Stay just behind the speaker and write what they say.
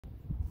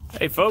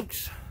Hey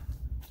folks,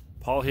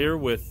 Paul here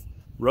with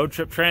Road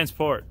Trip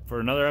Transport for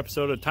another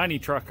episode of Tiny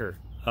Trucker.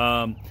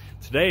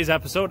 Today's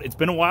episode, it's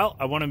been a while.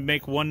 I want to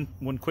make one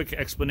quick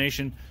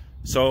explanation.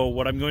 So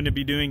what I'm going to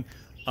be doing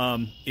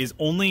is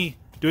only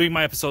doing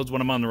my episodes when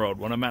I'm on the road.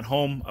 When I'm at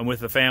home, I'm with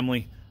the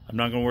family. I'm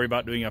not going to worry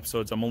about doing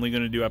episodes. I'm only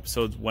going to do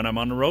episodes when I'm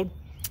on the road.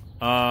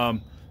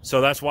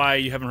 So that's why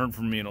you haven't heard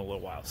from me in a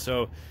little while.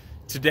 So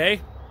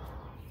today,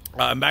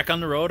 I'm back on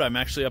the road. I'm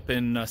actually up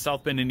in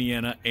South Bend,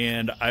 Indiana,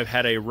 and I've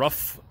had a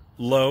rough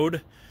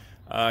load.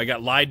 I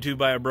got lied to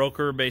by a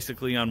broker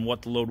basically on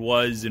what the load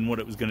was and what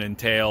it was going to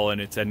entail,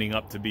 and it's ending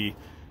up to be,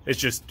 it's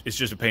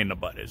just a pain in the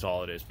butt is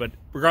all it is. But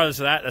regardless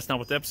of that, that's not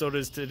what the episode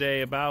is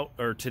today about.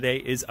 What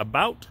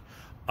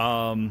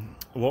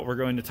we're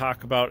going to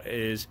talk about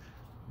is,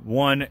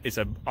 one, it's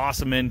an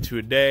awesome end to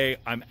a day.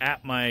 I'm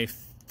at my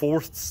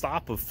fourth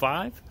stop of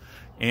 5,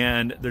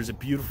 and there's a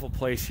beautiful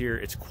place here.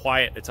 It's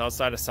quiet. It's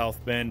outside of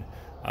South Bend,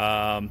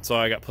 so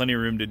I got plenty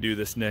of room to do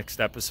this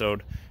next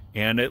episode.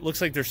 And it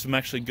looks like there's some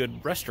actually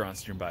good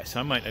restaurants nearby, so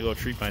I might go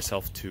treat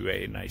myself to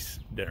a nice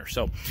dinner.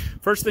 So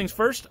first things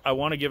first, I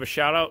want to give a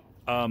shout out.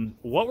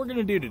 What we're going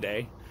to do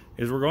today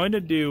is we're going to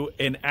do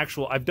an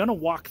actual, I've done a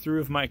walkthrough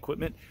of my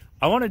equipment.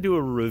 I want to do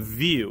a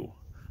review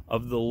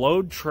of the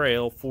Load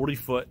Trail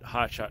 40-foot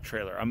Hotshot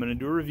trailer. I'm going to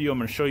do a review. I'm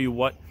going to show you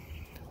what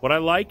I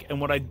like and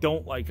what I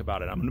don't like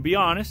about it. I'm going to be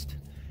honest,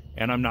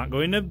 and I'm not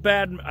going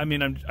to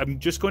I'm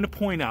just going to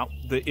point out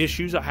the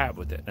issues I have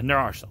with it, and there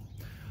are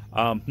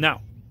some.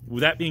 Now,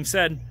 with that being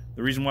said,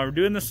 the reason why we're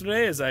doing this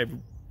today is I had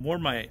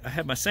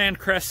my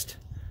Sandcrest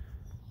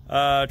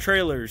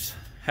trailers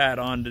hat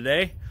on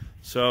today.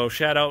 So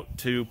shout out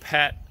to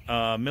Pat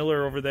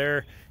Miller over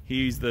there.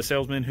 He's the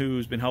salesman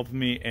who's been helping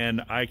me,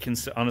 and I can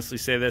honestly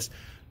say this: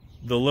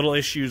 the little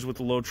issues with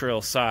the Load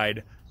Trail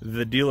side,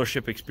 the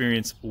dealership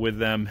experience with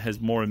them has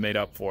more than made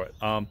up for it.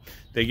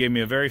 They gave me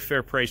a very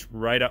fair price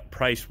right out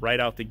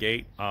the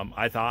gate.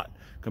 I thought,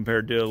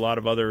 compared to a lot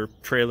of other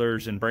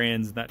trailers and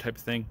brands and that type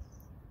of thing.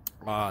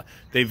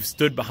 They've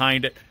stood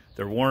behind it.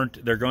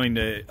 They're going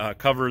to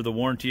cover the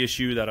warranty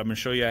issue that I'm going to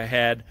show you I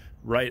had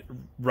right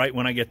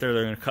when I get there.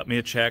 They're going to cut me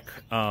a check.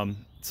 And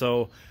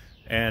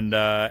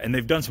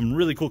they've done some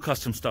really cool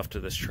custom stuff to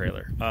this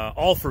trailer,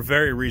 all for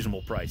very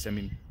reasonable price. I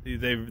mean,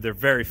 they're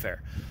very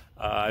fair.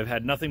 I've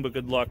had nothing but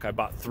good luck. I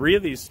bought 3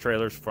 of these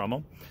trailers from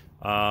them.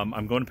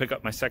 I'm going to pick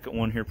up my second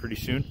one here pretty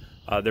soon.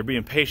 They're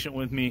being patient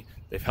with me.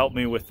 They've helped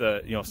me with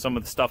some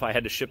of the stuff I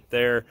had to ship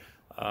there.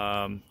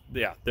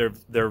 Yeah,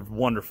 they're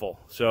wonderful.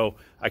 So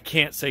I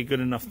can't say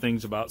good enough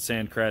things about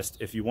Sandcrest.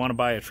 If you want to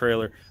buy a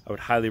trailer, I would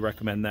highly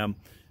recommend them.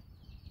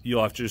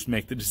 You'll have to just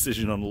make the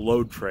decision on the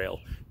Load Trail.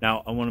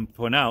 Now, I want to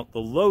point out the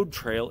Load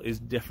Trail is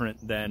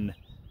different than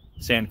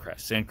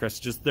Sandcrest. Sandcrest is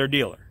just their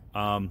dealer.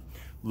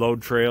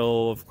 Load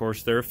Trail, of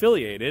course, they're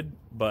affiliated,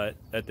 but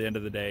at the end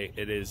of the day,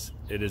 it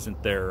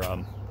isn't their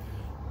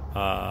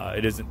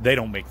they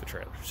don't make the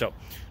trailer. So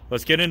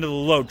let's get into the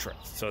Load Trail.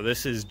 So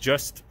this is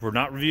we're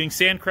not reviewing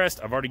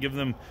Sandcrest. I've already given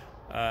them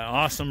an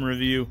awesome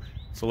review.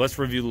 So let's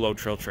review the Load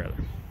Trail trailer.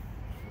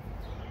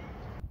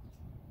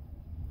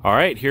 All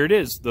right, here it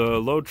is, the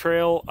Load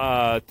Trail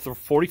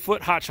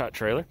 40-foot Hotshot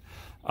trailer.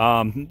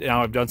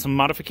 Now I've done some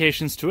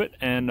modifications to it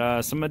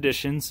and some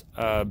additions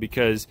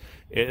because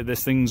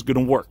this thing's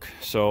gonna work.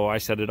 So I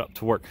set it up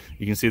to work.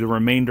 You can see the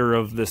remainder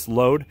of this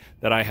load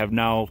that I have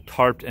now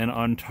tarped and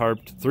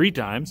untarped 3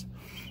 times.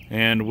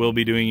 And we'll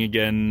be doing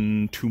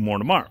again 2 more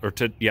tomorrow,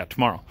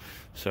 tomorrow.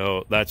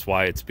 So that's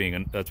why it's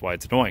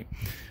annoying.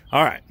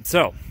 All right,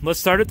 so let's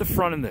start at the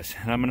front of this,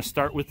 and I'm going to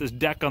start with this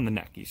deck on the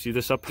neck. You see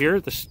this up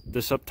here,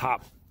 this up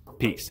top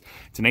piece.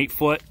 It's an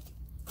 8-foot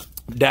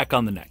deck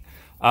on the neck.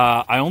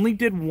 I only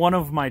did one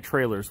of my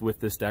trailers with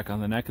this deck on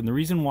the neck, and the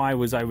reason why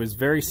was I was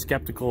very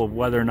skeptical of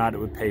whether or not it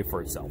would pay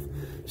for itself.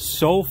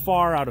 So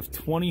far, out of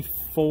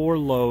 24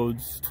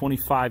 loads,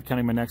 25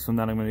 counting my next one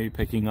that I'm going to be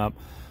picking up,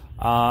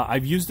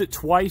 I've used it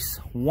twice.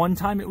 One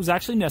time it was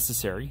actually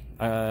necessary,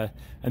 and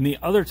the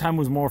other time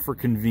was more for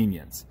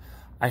convenience.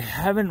 I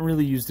haven't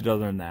really used it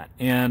other than that,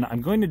 and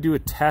I'm going to do a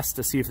test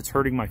to see if it's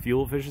hurting my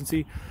fuel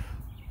efficiency.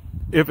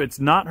 If it's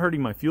not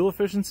hurting my fuel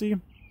efficiency,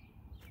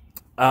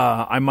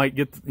 I might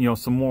get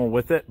some more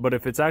with it, but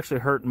if it's actually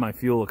hurting my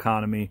fuel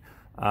economy,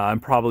 I'm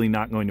probably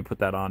not going to put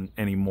that on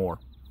anymore.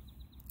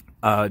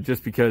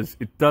 Just because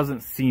it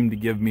doesn't seem to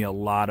give me a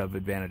lot of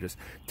advantages.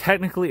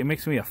 Technically, it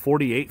makes me a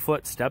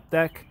 48-foot step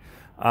deck,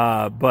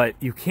 but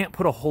you can't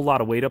put a whole lot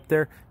of weight up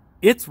there.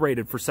 It's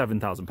rated for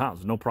 7,000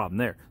 pounds, no problem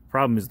there. The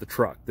problem is the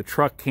truck. The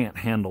truck can't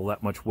handle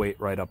that much weight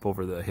right up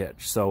over the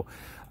hitch. So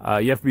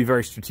you have to be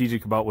very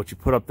strategic about what you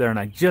put up there, and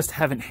I just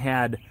haven't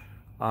had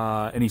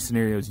any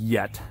scenarios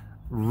yet,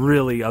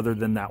 really, other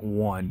than that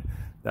one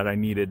that I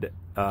needed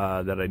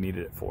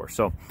it for.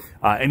 So,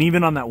 and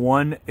even on that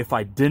one, if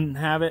I didn't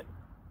have it,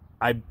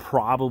 I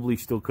probably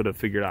still could have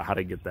figured out how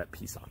to get that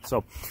piece on.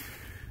 So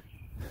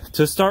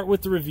to start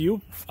with the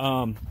review,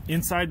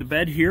 inside the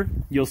bed here,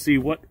 you'll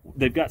see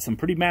they've got some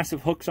pretty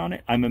massive hooks on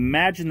it. I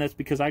imagine that's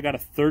because I got a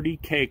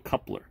 30K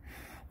coupler.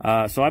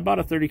 So I bought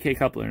a 30K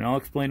coupler, and I'll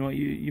explain what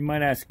you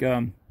might ask,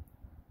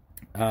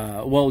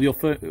 well,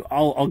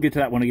 I'll get to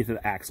that when I get to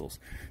the axles.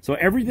 So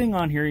everything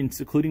on here,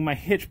 including my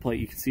hitch plate,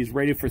 you can see is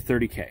rated for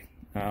 30K.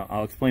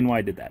 I'll explain why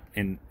I did that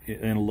in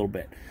a little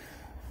bit.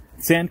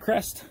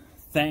 Sandcrest,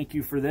 thank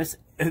you for this.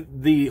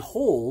 The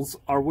holes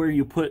are where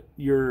you put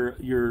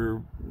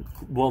your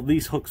well,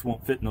 these hooks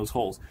won't fit in those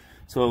holes.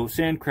 So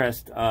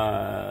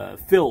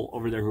Sandcrest, Phil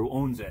over there who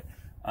owns it,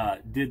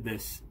 did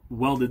this,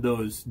 welded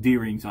those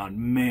D-rings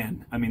on.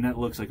 Man, I mean, that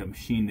looks like a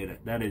machine did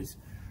it. That is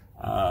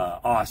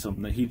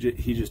awesome. He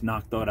just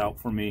knocked that out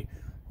for me.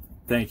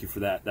 Thank you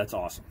for that. That's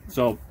awesome.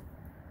 So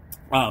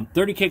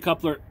 30K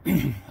coupler,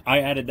 I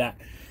added that.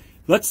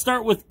 Let's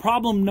start with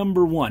problem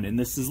number one, and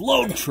this is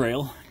Load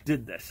Trail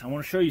did this. I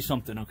want to show you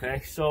something,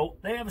 okay? So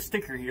they have a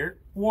sticker here,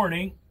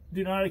 warning,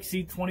 do not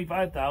exceed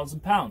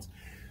 25,000 pounds.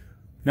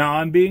 Now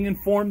I'm being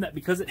informed that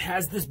because it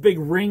has this big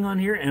ring on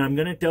here, and I'm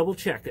going to double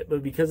check it,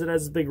 but because it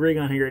has this big ring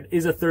on here, it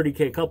is a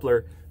 30K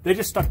coupler, they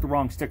just stuck the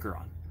wrong sticker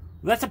on.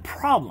 That's a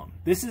problem.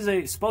 This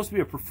is supposed to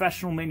be a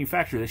professional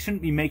manufacturer. They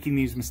shouldn't be making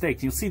these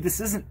mistakes. You'll see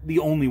this isn't the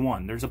only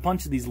one. There's a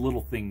bunch of these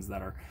little things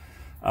that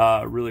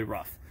are really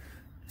rough.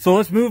 So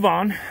let's move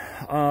on.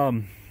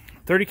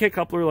 30K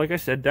coupler, like I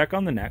said, deck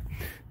on the neck.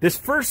 This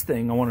first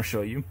thing I want to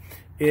show you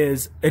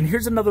is, and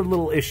here's another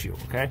little issue,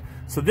 okay?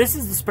 So this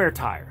is the spare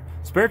tire.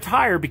 Spare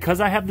tire,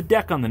 because I have the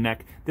deck on the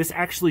neck, this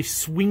actually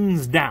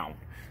swings down.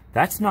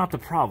 That's not the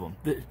problem.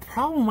 The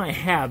problem I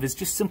have is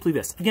just simply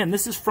this. Again,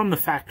 this is from the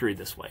factory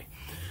this way.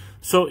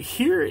 So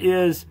here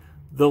is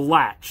the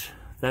latch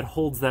that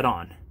holds that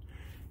on.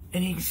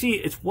 And you can see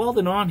it's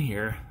welded on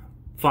here.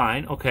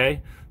 Fine,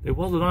 okay. They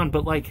welded on,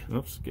 but like,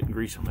 oops, getting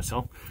grease on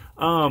myself.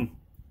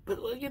 But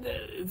look at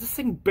this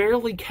thing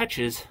barely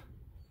catches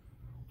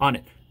on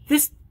it.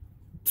 This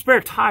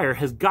spare tire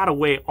has got to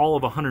weigh all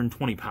of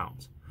 120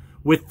 pounds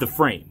with the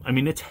frame. I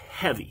mean, it's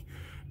heavy.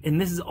 And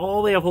this is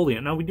all they have holding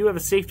it. Now, we do have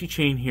a safety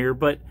chain here,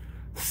 but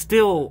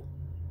still,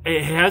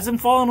 it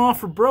hasn't fallen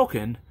off or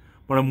broken,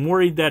 but I'm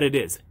worried that it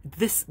is.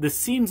 This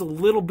seems a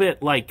little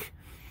bit like,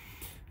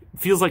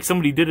 feels like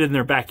somebody did it in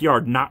their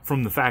backyard, not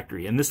from the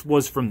factory. And this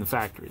was from the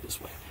factory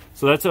this way.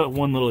 So that's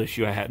one little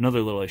issue I had.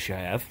 Another little issue I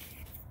have.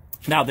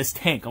 Now, this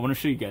tank, I want to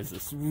show you guys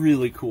this. It's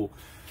really cool.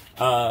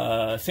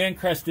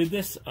 Sandcrest did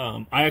this.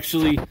 I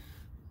actually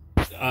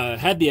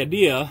had the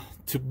idea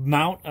to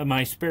mount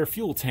my spare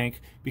fuel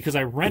tank because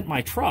I rent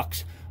my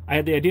trucks. I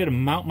had the idea to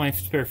mount my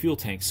spare fuel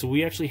tank. So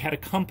we actually had a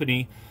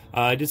company,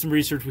 I did some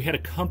research, we had a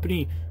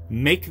company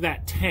make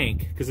that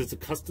tank because it's a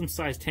custom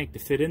sized tank to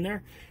fit in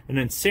there. And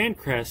then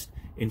Sandcrest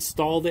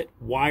installed it,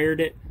 wired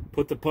it,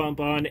 put the pump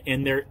on,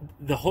 and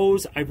the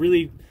hose, I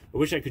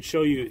wish I could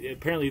show you.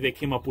 Apparently they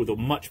came up with a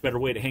much better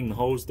way to hang the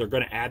hose. They're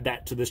going to add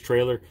that to this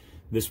trailer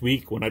this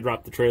week when I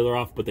drop the trailer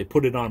off, but they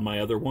put it on my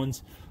other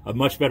ones. A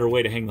much better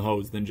way to hang the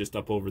hose than just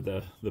up over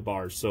the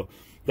bars. So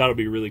that'll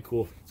be really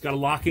cool. It's got a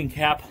locking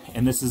cap,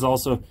 and this is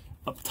also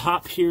up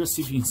top here.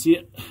 See if you can see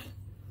it.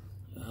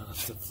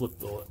 Let's flip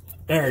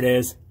there it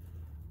is.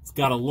 It's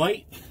got a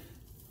light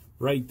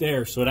right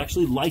there, so it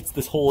actually lights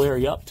this whole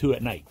area up too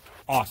at night.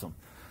 Awesome.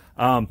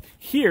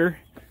 Here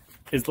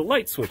is the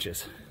light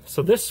switches.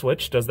 So this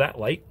switch does that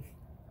light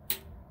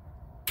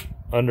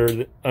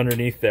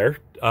underneath there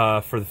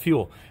for the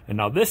fuel. And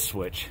now this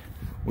switch,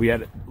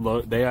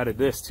 they added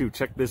this too.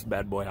 Check this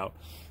bad boy out.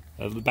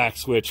 The back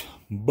switch,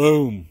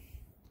 boom.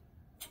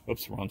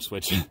 Oops, wrong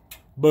switch.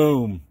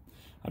 Boom.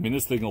 I mean,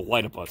 this thing will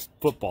light up a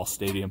football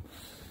stadium.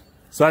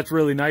 So that's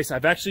really nice.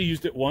 I've actually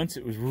used it once.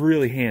 It was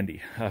really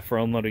handy for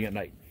unloading at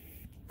night.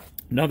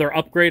 Another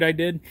upgrade I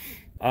did.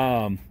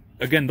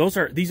 Again,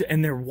 these,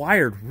 and they're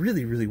wired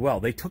really, really well.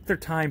 They took their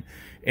time,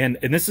 and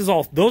those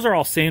are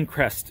all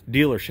Sandcrest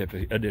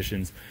dealership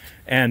editions,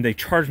 and they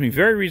charged me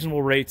very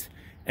reasonable rates,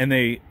 and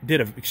they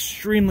did an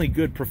extremely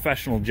good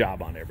professional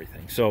job on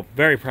everything. So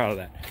very proud of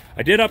that.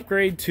 I did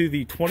upgrade to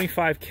the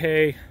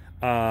 25K.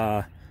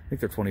 I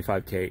think they're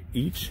 25K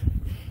each.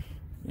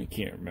 I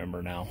can't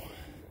remember now.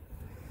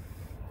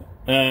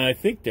 I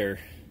think they're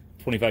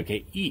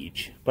 25K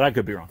each, but I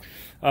could be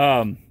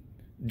wrong.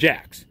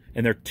 Jacks.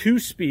 And they're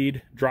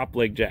 2-speed drop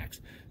leg jacks.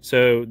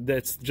 So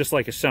that's just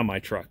like a semi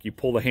truck. You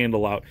pull the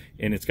handle out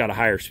and it's got a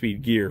higher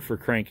speed gear for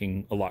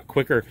cranking a lot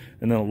quicker,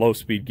 and then a low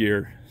speed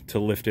gear to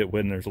lift it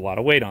when there's a lot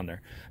of weight on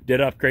there. Did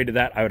upgrade to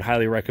that. I would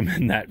highly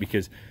recommend that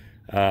because,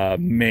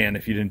 man,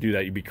 if you didn't do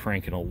that, you'd be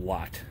cranking a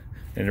lot.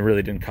 And it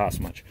really didn't cost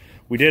much.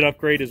 We did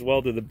upgrade as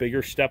well to the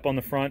bigger step on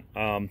the front.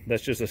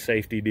 That's just a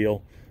safety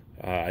deal.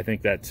 I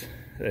think it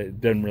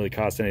doesn't really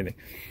cost anything.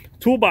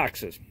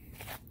 Toolboxes.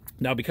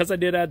 Now, because I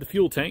did add the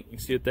fuel tank, you can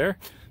see it there.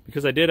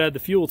 Because I did add the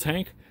fuel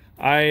tank,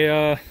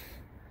 I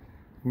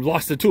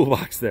lost the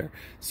toolbox there.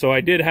 So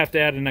I did have to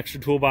add an extra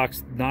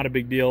toolbox. Not a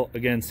big deal.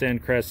 Again,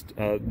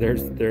 Sandcrest,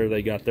 there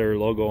they got their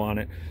logo on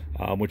it,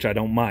 which I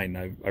don't mind.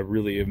 I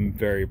really am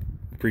very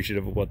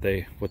appreciative of what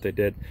they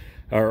did,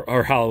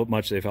 or how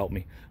much they've helped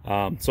me.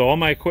 So all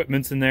my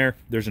equipment's in there.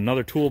 There's a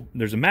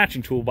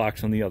matching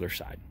toolbox on the other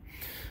side.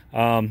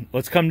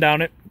 Let's come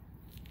down it.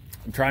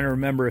 I'm trying to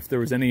remember if there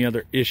was any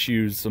other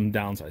issues, some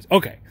downsides.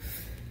 Okay,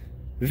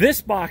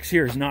 this box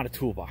here is not a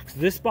toolbox.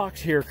 This box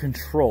here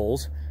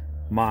controls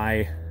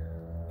I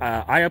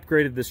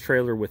upgraded this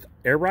trailer with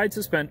air ride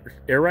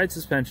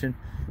suspension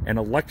and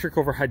electric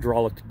over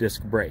hydraulic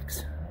disc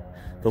brakes.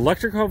 The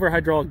electric over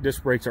hydraulic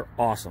disc brakes are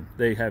awesome.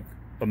 They have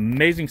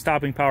amazing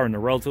stopping power and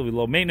they're relatively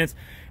low maintenance,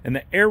 and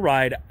the air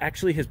ride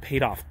actually has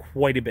paid off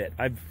quite a bit.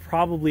 I've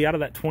probably, out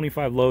of that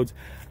 25 loads,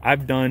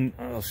 I've done,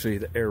 I'll show you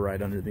the air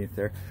ride underneath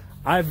there.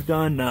 I've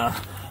done,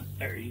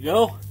 there you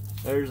go,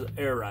 there's the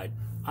air ride.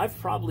 I've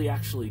probably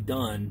actually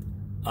done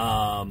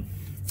 5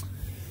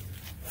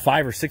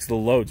 or 6 of the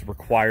loads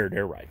required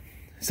air ride.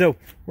 So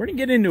we're gonna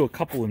get into a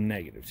couple of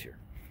negatives here,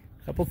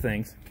 a couple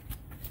things.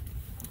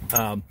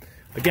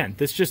 Again,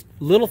 this just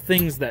little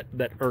things that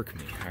irk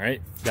me, all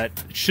right? That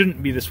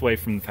shouldn't be this way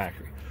from the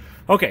factory.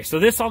 Okay, so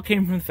this all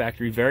came from the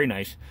factory, very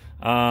nice.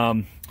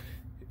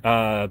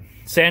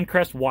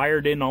 Sandcrest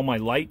wired in all my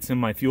lights and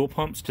my fuel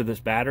pumps to this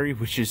battery,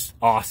 which is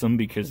awesome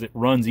because it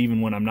runs even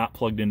when I'm not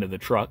plugged into the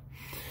truck.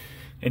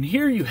 And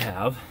here you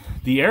have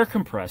the air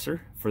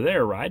compressor for the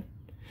air ride,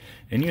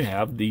 and you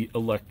have the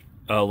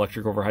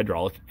electric over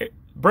hydraulic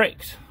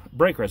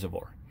brake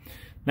reservoir.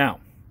 Now,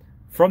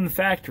 from the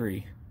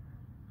factory,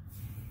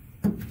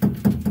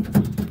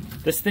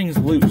 this thing's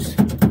loose,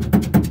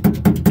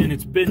 and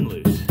it's been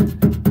loose.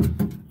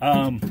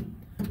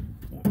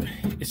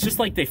 It's just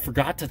like they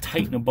forgot to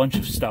tighten a bunch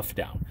of stuff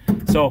down.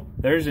 So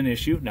there's an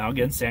issue. Now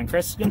again,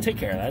 Sandcrest is going to take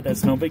care of that.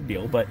 That's no big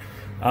deal. But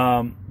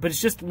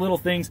it's just little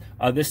things.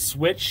 This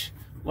switch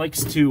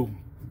likes to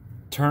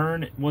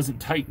turn. It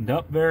wasn't tightened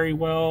up very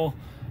well.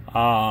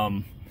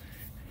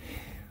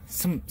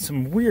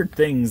 Some weird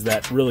things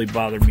that really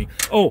bothered me.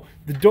 Oh,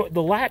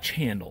 the latch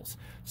handles.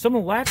 Some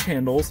of the latch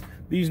handles,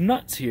 these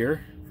nuts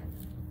here,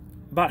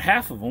 about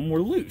half of them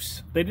were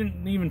loose. They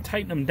didn't even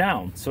tighten them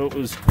down, so it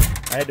was,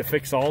 I had to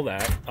fix all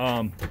that.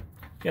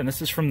 Again,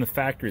 this is from the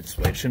factory this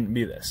way. It shouldn't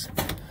be this.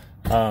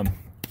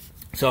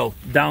 So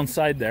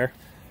downside there.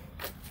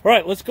 All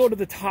right, let's go to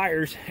the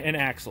tires and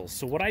axles.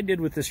 So what I did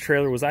with this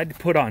trailer was I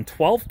put on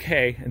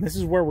 12K, and this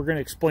is where we're going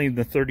to explain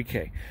the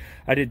 30K.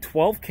 I did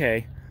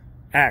 12K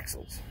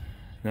axles.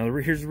 Now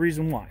here's the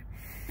reason why.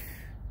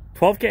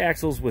 12K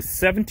axles with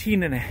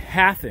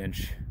 17.5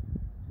 inch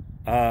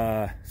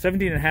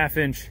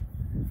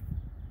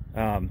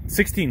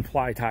 16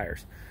 ply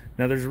tires.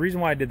 Now there's a reason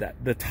why I did that.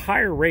 The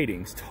tire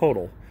ratings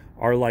total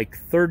are like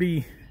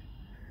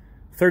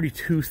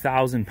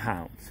 32,000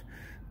 pounds,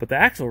 but the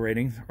axle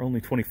ratings are only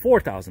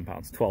 24,000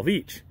 pounds, 12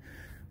 each.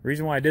 The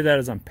reason why I did that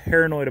is I'm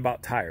paranoid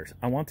about tires.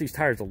 I want these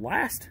tires to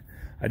last.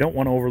 I don't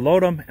want to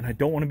overload them, and I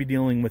don't want to be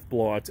dealing with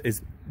blowouts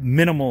as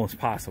minimal as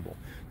possible.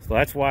 So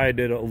that's why I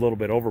did a little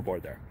bit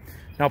overboard there.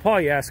 Now, Paul,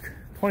 you ask,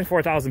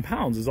 24,000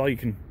 pounds is all you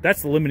can,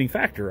 that's the limiting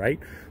factor, right?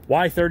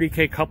 Why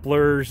 30K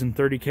couplers and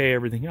 30K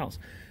everything else?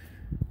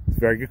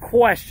 Very good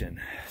question.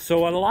 So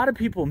what a lot of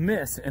people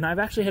miss, and I've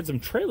actually had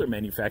some trailer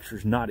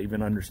manufacturers not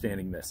even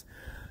understanding this,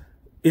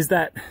 is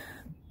that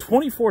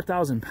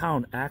 24,000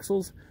 pound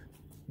axles,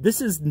 this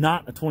is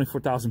not a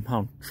 24,000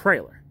 pound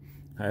trailer,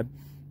 okay?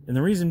 And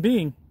the reason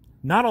being,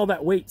 not all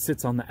that weight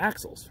sits on the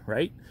axles,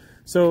 right?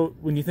 So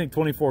when you think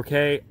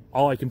 24K,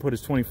 all I can put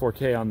is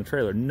 24K on the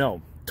trailer.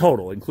 No,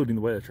 total, including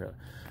the weight of the trailer.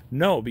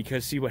 No,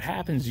 because see what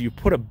happens, you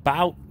put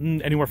about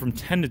anywhere from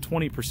 10 to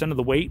 20% of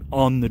the weight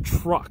on the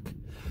truck.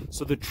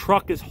 So the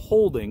truck is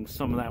holding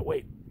some of that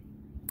weight.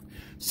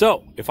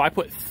 So if I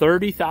put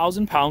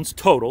 30,000 pounds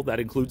total, that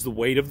includes the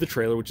weight of the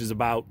trailer, which is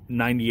about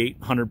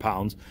 9,800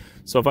 pounds.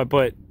 So if I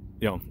put,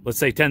 you know, let's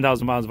say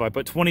 10,000 pounds, if I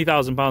put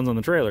 20,000 pounds on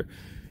the trailer,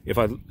 if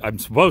I'm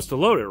supposed to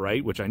load it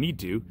right, which I need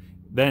to,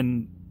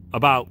 then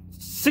about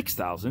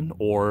 6,000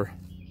 or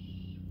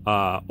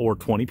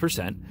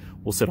 20%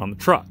 will sit on the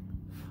truck.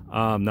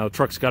 Now the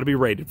truck's got to be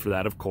rated for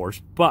that, of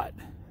course, but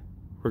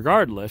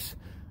regardless,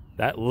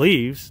 that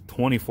leaves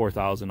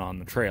 24,000 on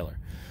the trailer.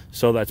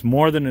 So that's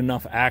more than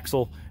enough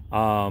axle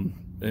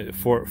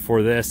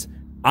for this.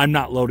 I'm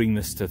not loading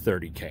this to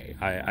 30K.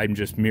 I'm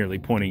just merely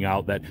pointing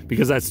out that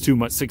because that's too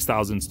much,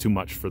 6,000 is too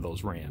much for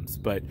those Rams,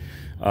 but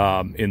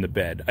in the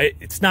bed.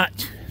 It's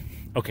not,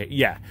 okay,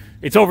 yeah,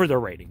 it's over their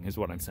rating is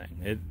what I'm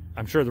saying.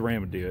 I'm sure the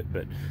Ram would do it,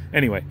 but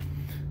anyway.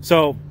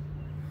 So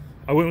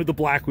I went with the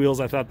black wheels.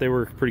 I thought they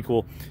were pretty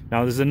cool.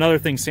 Now there's another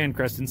thing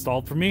Sandcrest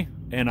installed for me,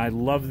 and I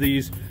love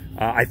these.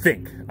 I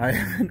think I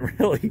haven't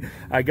really,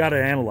 I got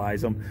to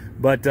analyze them,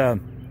 but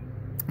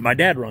my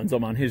dad runs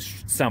them on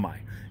his semi,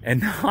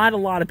 and not a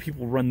lot of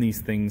people run these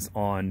things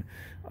on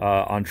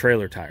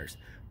trailer tires.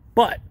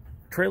 But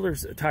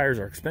trailers tires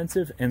are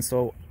expensive, and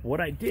so what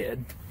I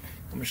did,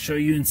 I'm going to show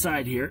you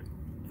inside here.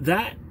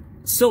 That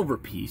silver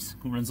piece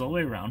runs all the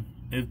way around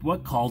is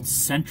what called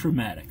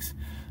Centromatics.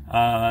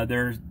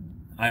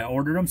 I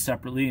ordered them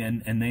separately,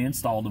 and they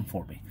installed them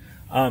for me.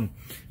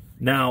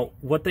 Now,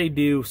 what they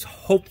do,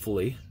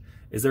 hopefully,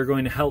 is they're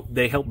going to help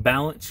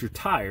balance your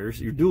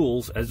tires, your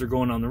duals, as they're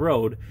going on the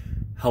road,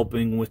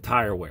 helping with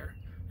tire wear.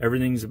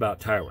 Everything's about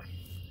tire wear.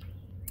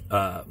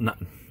 Not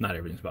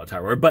everything's about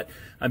tire wear, but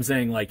I'm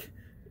saying, like,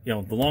 you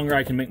know, the longer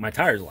I can make my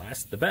tires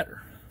last, the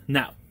better.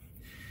 Now,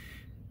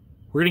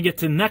 we're going to get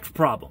to the next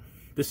problem.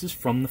 This is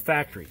from the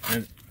factory.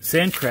 And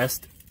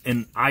Sandcrest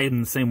and I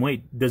am the same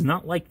way, does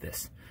not like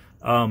this.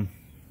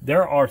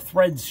 There are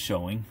threads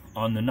showing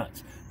on the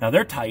nuts. Now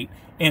they're tight,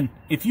 and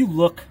if you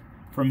look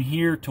from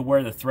here to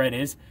where the thread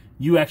is,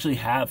 you actually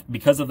have,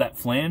 because of that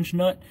flange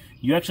nut,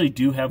 you actually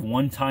do have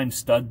one-time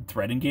stud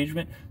thread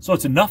engagement, so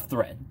it's enough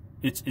thread.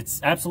 It's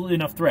absolutely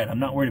enough thread. I'm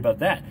not worried about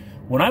that.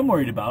 What I'm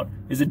worried about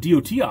is a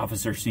DOT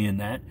officer seeing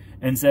that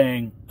and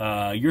saying,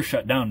 you're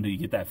shut down until you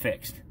get that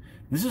fixed.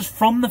 This is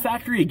from the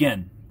factory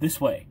again, this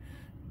way.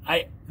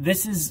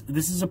 This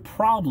is a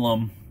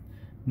problem,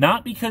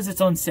 not because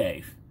it's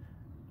unsafe.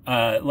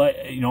 Like,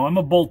 you know, I'm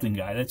a bolting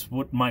guy. That's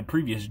what my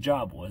previous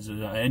job was, as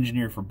an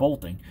engineer for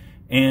bolting,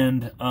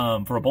 and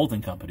for a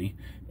bolting company.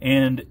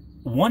 And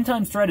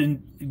one-time thread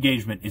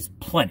engagement is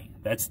plenty.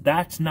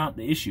 That's not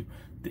the issue.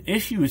 The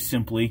issue is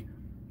simply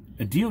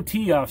a DOT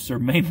officer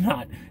may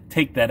not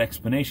take that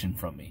explanation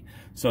from me.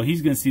 So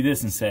he's going to see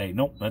this and say,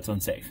 nope, that's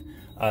unsafe.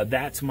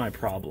 That's my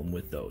problem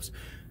with those.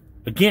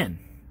 Again,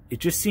 it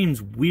just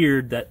seems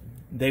weird that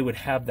they would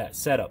have that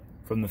setup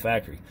from the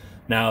factory.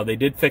 Now, they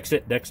did fix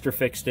it. Dexter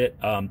fixed it.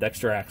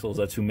 Dexter Axles,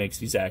 that's who makes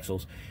these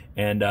axles.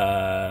 And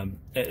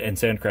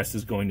Sandcrest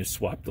is going to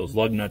swap those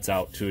lug nuts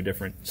out to a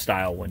different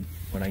style when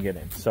I get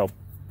in. So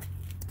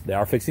they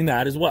are fixing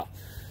that as well.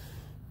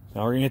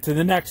 Now we're going to get to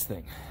the next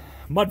thing.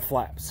 Mud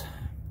flaps.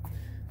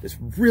 This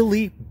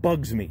really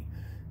bugs me.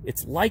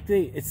 It's like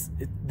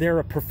they're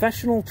a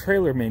professional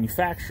trailer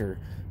manufacturer,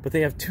 but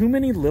they have too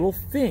many little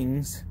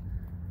things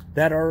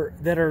that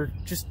are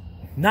just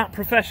not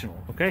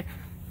professional, okay?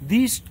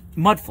 These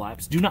mud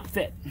flaps do not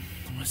fit.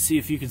 Let's see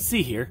if you can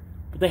see here,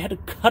 but they had to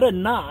cut a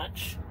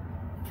notch.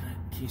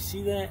 Can you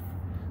see that?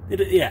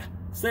 Yeah,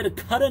 so they had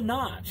to cut a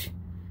notch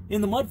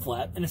in the mud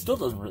flap, and it still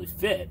doesn't really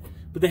fit,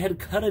 but they had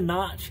to cut a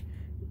notch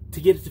to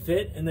get it to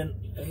fit, and then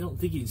I don't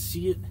think you can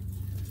see it,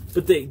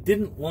 but they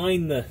didn't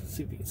line the, let's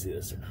see if you can see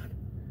this or not.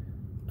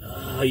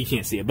 You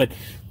can't see it, but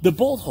the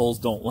bolt holes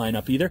don't line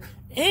up either,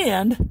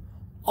 and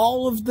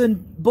all of the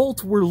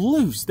bolts were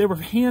loose. They were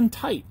hand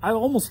tight. I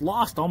almost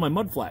lost all my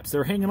mud flaps. They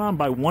were hanging on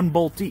by one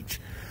bolt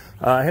each.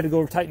 I had to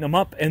go tighten them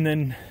up, and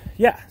then,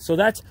 yeah, so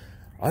that's,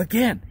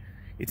 again,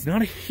 it's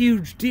not a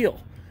huge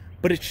deal,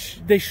 but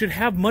they should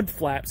have mud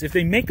flaps. If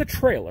they make a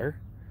trailer,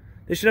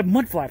 they should have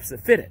mud flaps that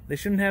fit it. They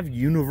shouldn't have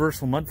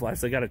universal mud flaps.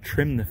 They got to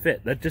trim the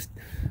fit. That just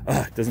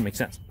doesn't make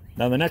sense.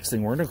 Now, the next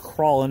thing, we're going to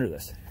crawl under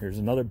this. Here's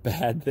another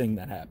bad thing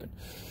that happened.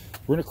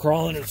 We're going to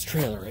crawl under this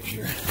trailer right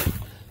here.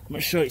 I'm going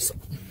to show you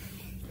something.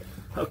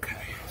 Okay,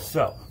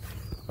 so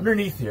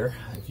underneath here,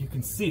 if you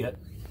can see it,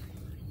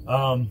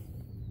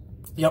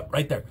 yep,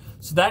 right there.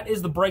 So that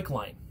is the brake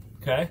line,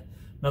 okay?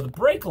 Now, the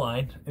brake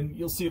line, and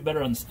you'll see it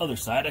better on this other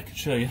side. I can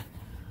show you.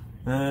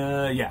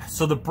 Yeah,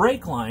 so the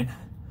brake line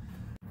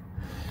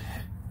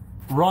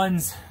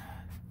runs,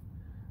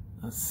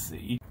 let's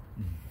see.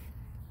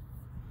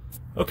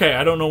 Okay,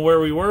 I don't know where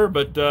we were,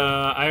 but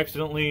I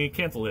accidentally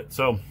canceled it.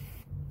 So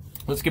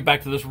let's get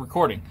back to this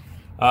recording.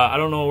 I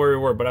don't know where we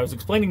were, but I was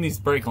explaining these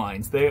brake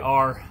lines. They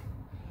are,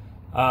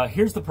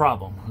 here's the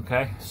problem,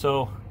 okay?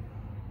 So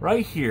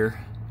right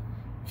here,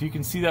 if you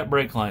can see that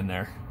brake line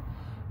there,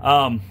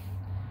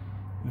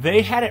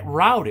 they had it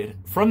routed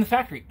from the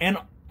factory. And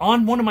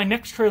on one of my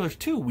next trailers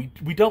too,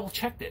 we double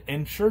checked it,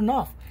 and sure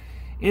enough,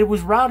 it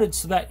was routed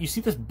so that, you see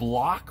this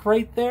block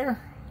right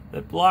there?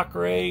 That block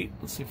right,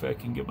 let's see if I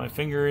can get my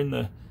finger in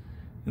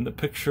the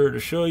picture to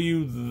show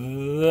you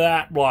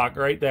that block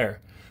right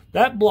there.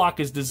 That block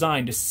is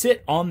designed to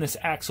sit on this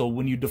axle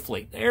when you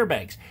deflate the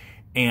airbags.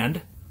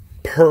 And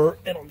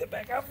and I'll get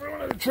back out for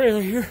another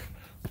trailer here,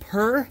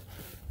 per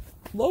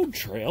load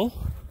trail,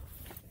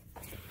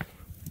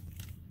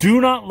 do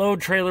not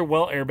load trailer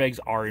while airbags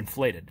are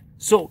inflated.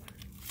 So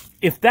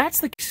if that's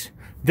the case,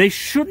 they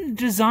shouldn't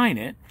design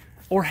it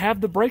or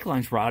have the brake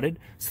lines routed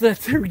so that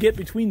they would get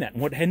between that.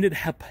 And what ended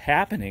up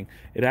happening,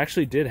 it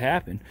actually did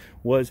happen,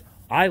 was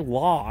I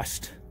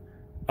lost,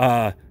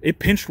 it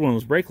pinched one of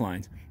those brake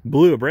lines,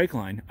 blew a brake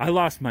line. I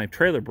lost my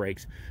trailer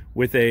brakes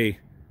with a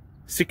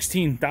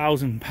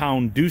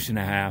 16,000-pound deuce and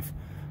a half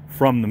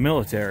from the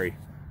military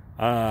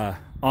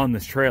on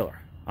this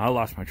trailer. I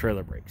lost my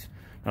trailer brakes.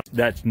 Now,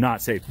 that's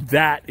not safe.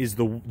 That's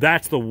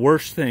the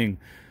worst thing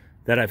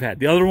that I've had.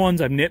 The other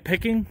ones I'm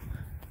nitpicking,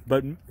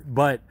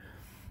 but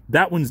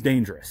that one's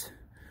dangerous.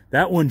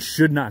 That one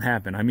should not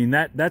happen. I mean,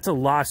 that's a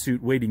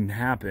lawsuit waiting to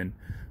happen.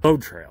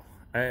 Load trail.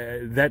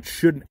 That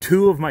shouldn't.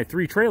 2 of my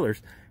 3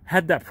 trailers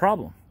had that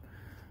problem.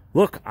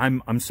 Look,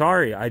 I'm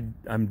sorry.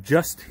 I'm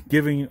just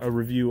giving a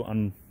review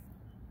on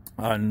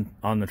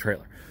the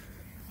trailer.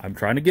 I'm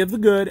trying to give the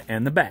good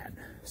and the bad.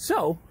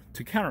 So,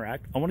 to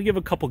counteract, I want to give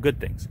a couple good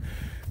things.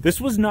 This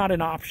was not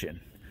an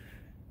option.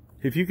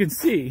 If you can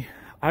see,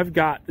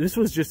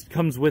 this just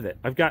comes with it.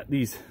 I've got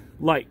these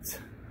lights.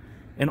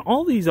 And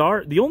all these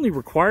are, the only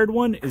required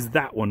one is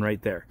that one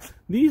right there.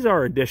 These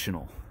are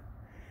additional.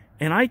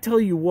 And I tell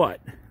you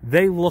what,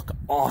 they look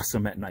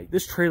awesome at night.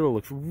 This trailer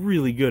looks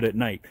really good at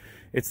night.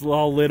 It's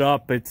all lit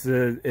up. It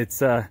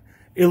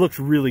looks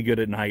really good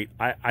at night.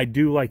 I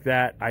do like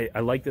that. I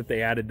like that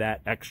they added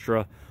that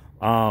extra.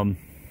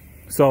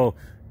 So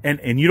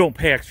and you don't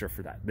pay extra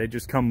for that. That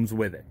just comes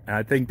with it. And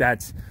I think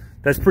that's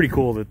pretty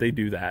cool that they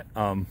do that.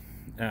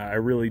 I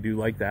really do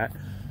like that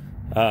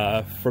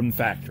from the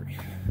factory.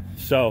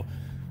 So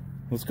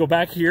let's go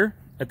back here.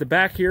 At the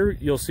back here,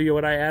 you'll see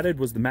what I added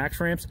was the max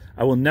ramps.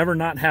 I will never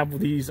not have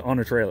these on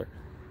a trailer.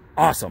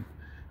 Awesome.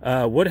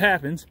 What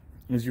happens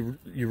is you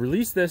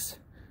release this,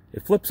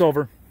 it flips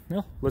over.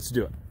 Well, let's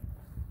do it.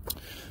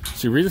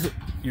 So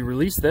you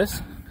release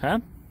this, huh?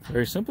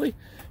 Very simply,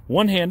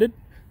 one-handed.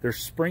 There's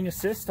spring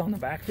assist on the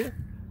back here.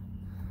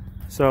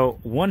 So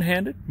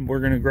one-handed, we're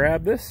gonna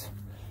grab this.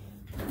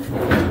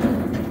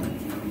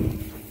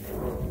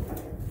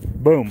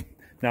 Boom.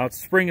 Now it's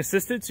spring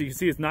assisted, so you can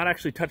see it's not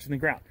actually touching the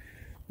ground.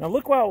 Now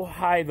look how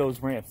high those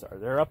ramps are.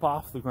 They're up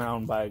off the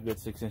ground by a good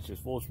 6 inches.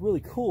 Well, what's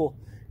really cool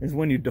is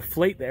when you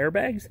deflate the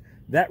airbags,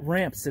 that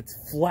ramp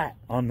sits flat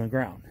on the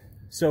ground.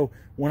 So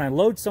when I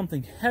load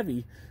something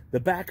heavy, the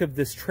back of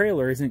this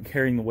trailer isn't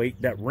carrying the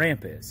weight that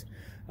ramp is.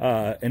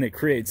 And it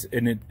creates,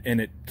 and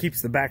it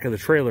keeps the back of the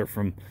trailer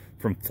from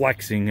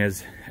flexing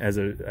as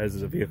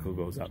the vehicle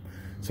goes up.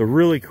 So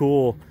really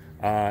cool.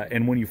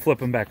 And when you flip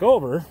them back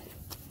over,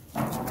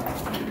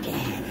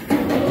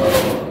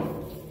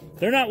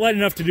 they're not light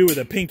enough to do with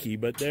a pinky,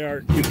 but they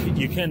are.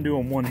 You can do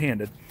them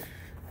one-handed.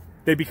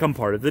 They become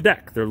part of the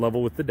deck. They're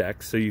level with the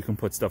deck, so you can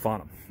put stuff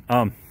on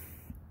them.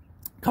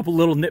 A couple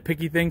little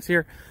nitpicky things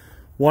here.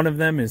 One of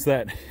them is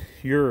that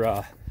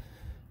your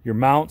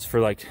mounts for,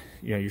 like,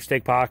 you know, your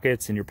stake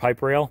pockets and your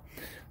pipe rail,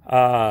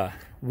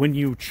 when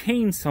you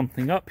chain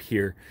something up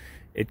here,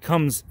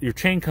 your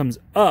chain comes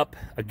up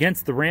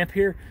against the ramp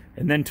here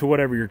and then to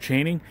whatever you're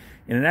chaining,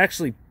 and it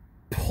actually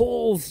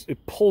pulls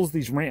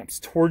these ramps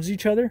towards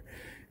each other,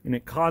 and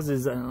it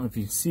causes, I don't know if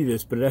you see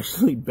this, but it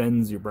actually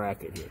bends your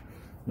bracket here.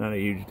 Not a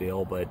huge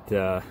deal, but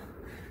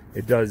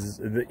it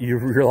does. You're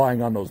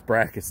relying on those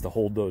brackets to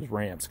hold those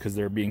ramps because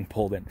they're being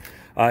pulled in.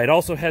 It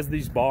also has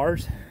these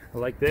bars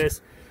like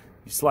this.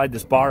 You slide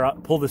this bar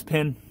out, pull this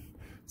pin,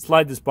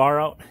 slide this bar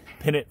out,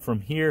 pin it from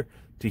here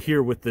to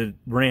here with the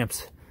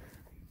ramps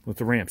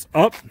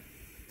up,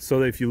 so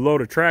that if you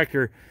load a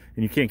tractor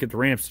and you can't get the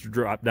ramps to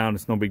drop down,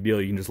 it's no big deal.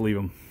 You can just leave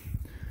them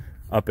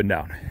up and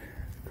down.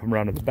 Come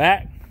around to the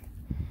back.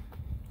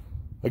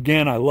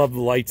 Again, I love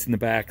the lights in the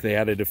back. They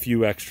added a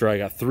few extra. I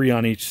got 3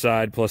 on each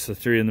side plus the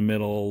 3 in the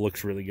middle.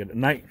 Looks really good at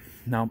night.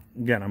 Now,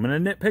 again, I'm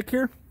going to nitpick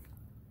here.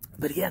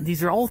 But again,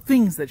 these are all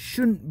things that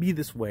shouldn't be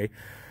this way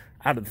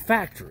out of the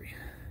factory.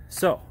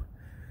 So,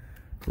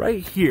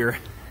 right here,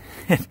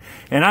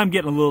 and I'm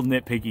getting a little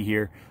nitpicky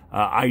here,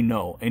 I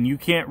know, and you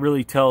can't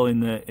really tell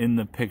in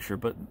the picture,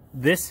 but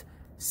this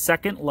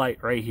second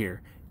light right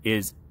here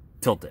is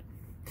tilted.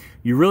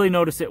 You really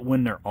notice it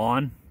when they're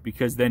on,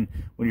 because then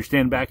when you're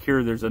standing back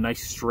here, there's a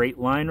nice straight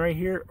line right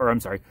here, or I'm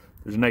sorry,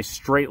 there's a nice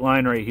straight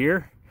line right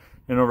here,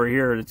 and over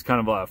here it's kind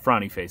of a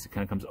frowny face. It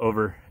kind of comes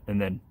over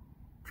and then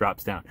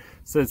drops down.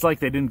 So it's like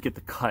they didn't get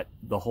the cut,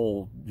 the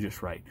hole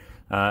just right.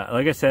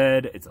 Like I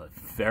said, it's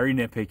very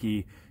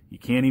nitpicky. You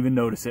can't even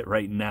notice it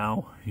right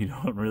now. You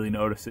don't really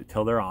notice it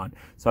till they're on.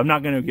 So I'm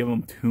not going to give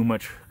them too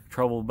much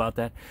trouble about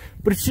that.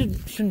 But it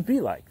shouldn't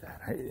be like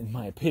that, in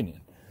my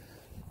opinion.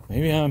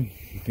 Maybe I'm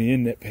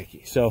being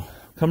nitpicky. So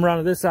come around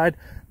to this side,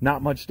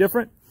 not much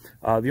different.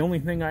 The only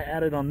thing I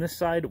added on this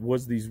side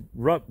was these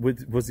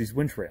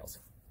winch rails.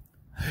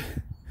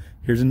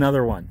 Here's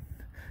another one.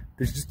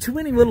 There's just too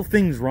many little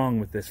things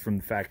wrong with this from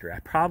the factory.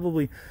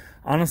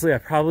 Honestly, I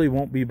probably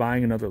won't be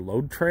buying another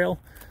load trail.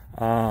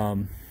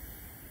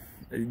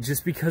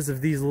 Just because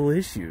of these little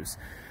issues,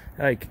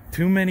 like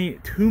too many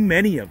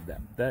of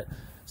them.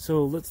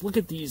 So let's look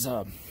at these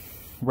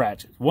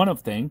ratchets. One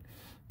of thing,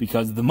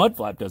 because the mud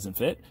flap doesn't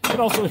fit, it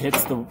also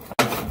hits these.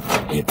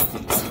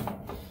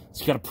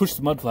 So you got to push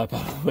the mud flap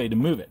out of the way to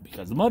move it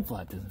because the mud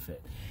flap doesn't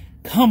fit.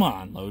 Come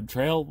on, load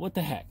trail, what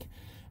the heck?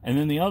 And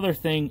then the other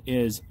thing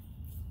is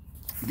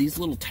these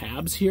little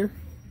tabs here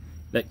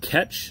that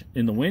catch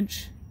in the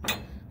winch.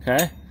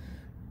 Okay,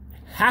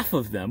 half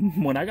of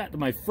them, when I got to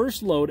my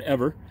first load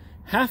ever,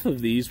 half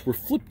of these were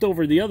flipped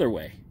over the other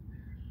way,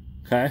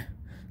 okay?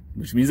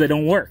 Which means they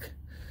don't work.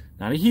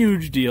 Not a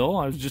huge deal.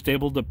 I was just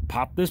able to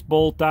pop this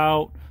bolt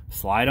out,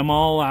 slide them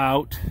all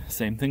out.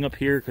 Same thing up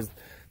here, because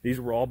these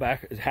were all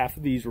back, half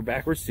of these were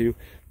backwards too.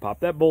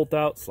 Pop that bolt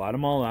out, slide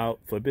them all out,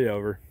 flip it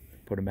over,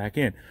 put them back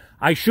in.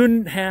 I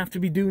shouldn't have to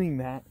be doing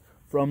that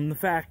from the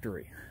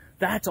factory.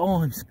 That's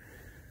all.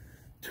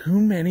 Too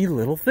many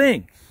little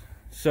things.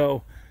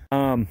 So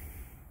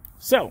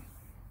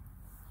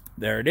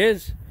there it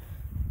is.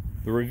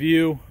 The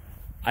review.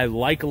 I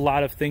like a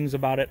lot of things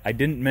about it. I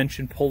didn't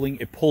mention pulling.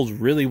 It pulls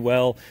really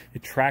well.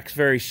 It tracks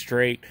very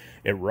straight.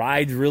 It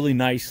rides really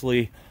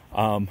nicely.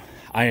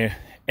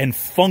 And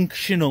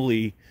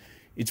functionally,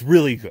 it's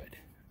really good.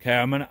 Okay,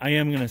 I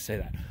am gonna say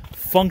that.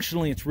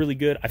 Functionally, it's really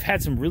good. I've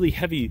had some really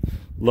heavy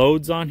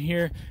loads on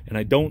here, and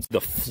I don't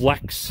the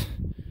flex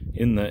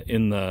in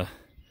the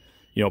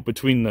you know,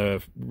 between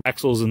the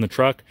axles and the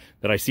truck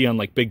that I see on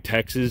like big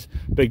Texas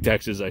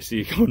I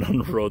see going on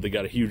the road. They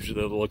got a huge,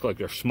 they look like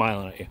they're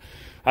smiling at you.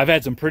 I've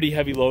had some pretty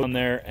heavy load on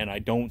there, and I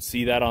don't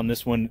see that on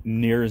this one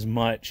near as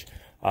much.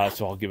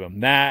 So I'll give them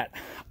that.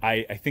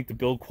 I think the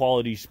build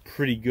quality is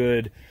pretty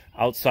good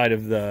outside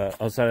of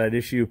that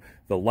issue.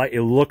 The light,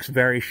 it looks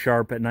very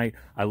sharp at night.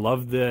 I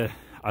love the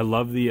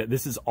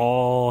this is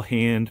all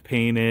hand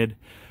painted.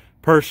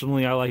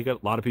 Personally, I like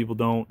it. A lot of people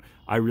don't.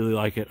 I really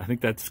like it. I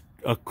think that's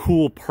a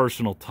cool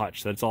personal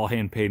touch. That's all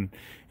hand painted,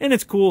 and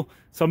it's cool.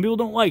 Some people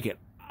don't like it.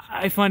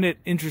 I find it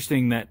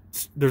interesting that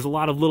there's a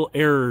lot of little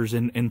errors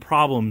and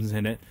problems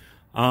in it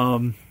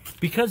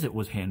because it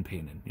was hand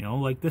painted. You know,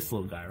 like this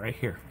little guy right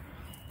here.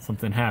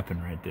 Something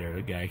happened right there.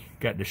 The guy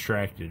got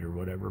distracted or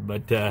whatever.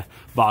 But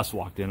boss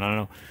walked in. I don't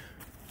know.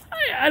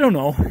 I don't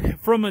know.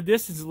 From a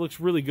distance, it looks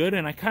really good,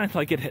 and I kind of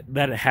like it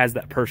that it has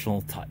that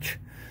personal touch.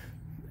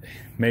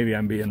 Maybe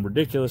I'm being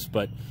ridiculous,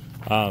 but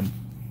I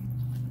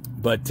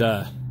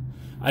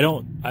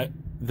don't.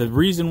 The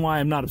reason why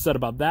I'm not upset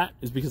about that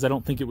is because I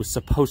don't think it was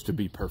supposed to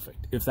be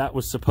perfect. If that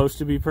was supposed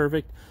to be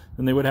perfect,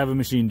 then they would have a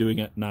machine doing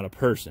it, not a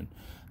person,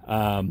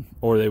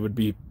 or they would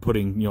be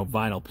putting, you know,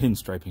 vinyl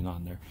pinstriping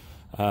on there.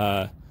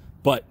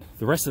 But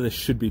the rest of this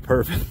should be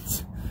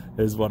perfect,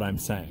 is what I'm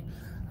saying.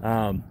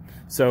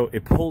 So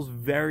it pulls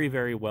very,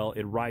 very well.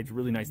 It rides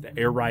really nice. The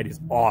air ride is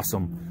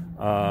awesome.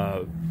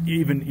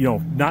 Even, you know,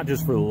 not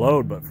just for the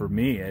load, but for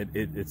me,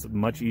 it's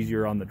much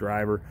easier on the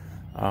driver.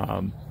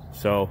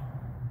 So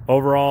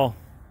overall,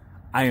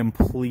 I am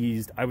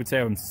pleased. I would say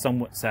I'm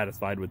somewhat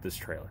satisfied with this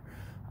trailer.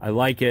 I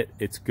like it.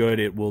 It's good.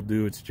 It will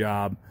do its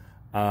job.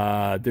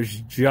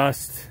 There's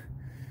just,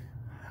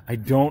 I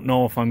don't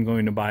know if I'm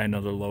going to buy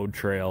another load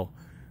trail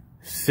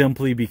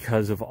simply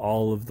because of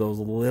all of those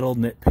little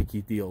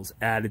nitpicky deals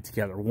added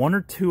together. One or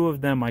two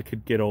of them I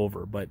could get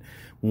over, but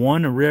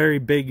one, a very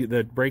big,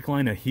 the brake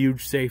line, a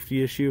huge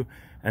safety issue,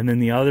 and then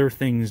the other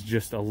things,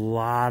 just a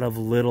lot of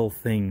little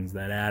things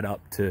that add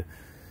up to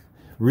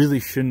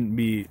really shouldn't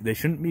be, they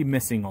shouldn't be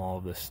missing all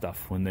of this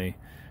stuff when they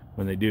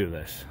do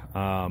this.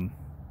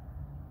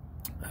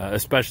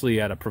 Especially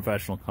at a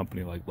professional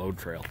company like Load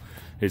Trail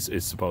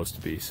is supposed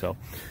to be. So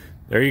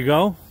there you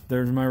go.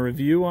 There's my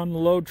review on the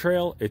Load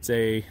Trail. It's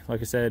a,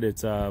 like I said,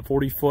 it's a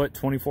 40-foot,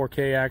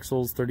 24K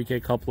axles,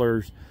 30K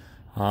couplers,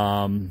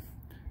 and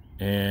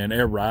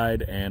air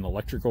ride and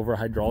electric over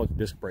hydraulic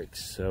disc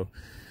brakes. So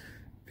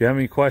if you have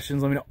any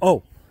questions, let me know.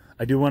 Oh,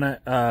 I do want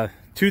to,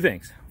 two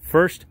things.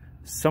 First,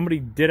 somebody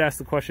did ask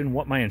the question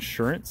what my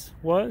insurance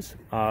was.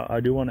 I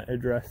do want to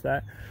address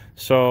that.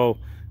 So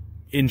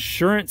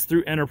insurance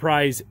through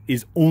Enterprise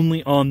is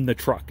only on the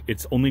truck.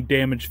 It's only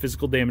damage,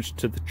 physical damage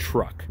to the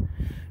truck.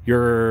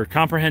 Your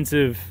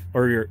comprehensive,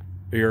 or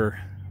your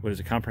what is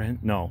it,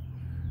 comprehensive? No,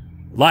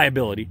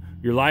 liability.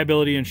 Your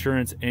liability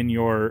insurance and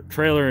your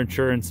trailer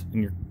insurance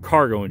and your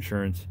cargo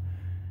insurance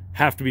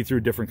have to be through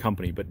a different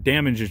company. But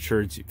damage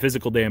insurance,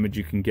 physical damage,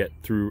 you can get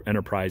through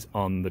Enterprise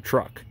on the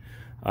truck.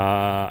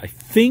 I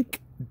think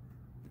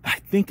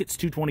it's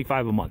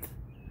 $225 a month.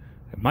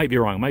 It might be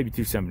wrong. It might be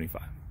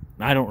 $275.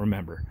 I don't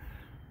remember.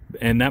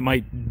 And that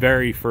might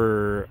vary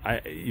for,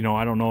 you know,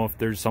 I don't know if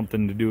there's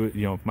something to do with,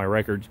 you know, if my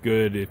record's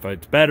good, if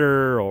it's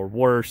better or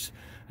worse.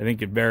 I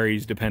think it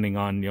varies depending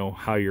on, you know,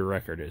 how your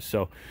record is.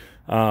 So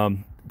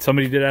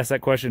somebody did ask that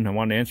question. I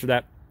wanted to answer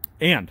that.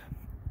 And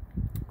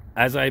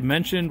as I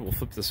mentioned, we'll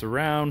flip this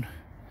around.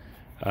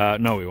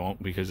 No, we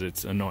won't, because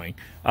it's annoying.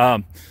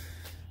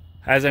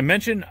 As I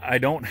mentioned, I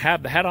don't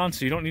have the hat on,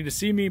 so you don't need to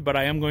see me, but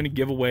I am going to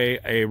give away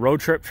a road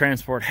trip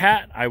transport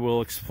hat. I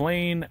will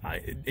explain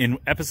in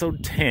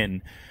episode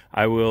 10.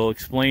 I will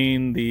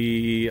explain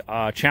the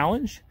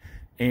challenge,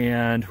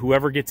 and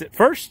whoever gets it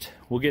first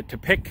will get to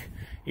pick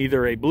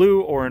either a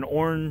blue or an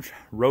orange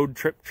road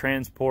trip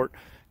transport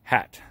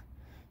hat.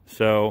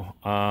 So,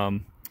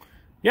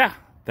 yeah,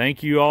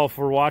 thank you all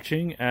for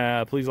watching.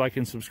 Please like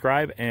and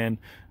subscribe. And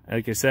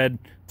like I said,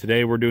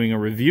 today we're doing a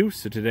review.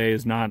 So today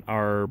is not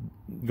our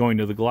going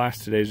to the glass.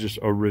 Today is just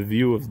a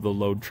review of the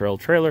Load Trail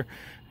trailer.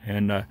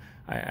 And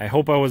I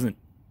hope I wasn't,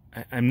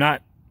 I'm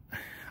not,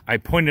 I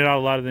pointed out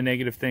a lot of the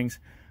negative things.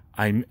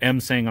 I am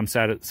saying I'm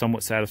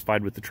somewhat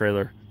satisfied with the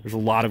trailer. There's a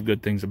lot of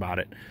good things about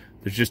it.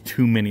 There's just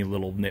too many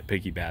little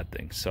nitpicky bad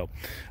things. So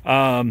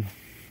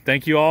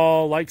thank you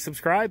all. Like,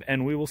 subscribe,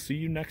 and we will see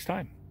you next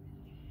time.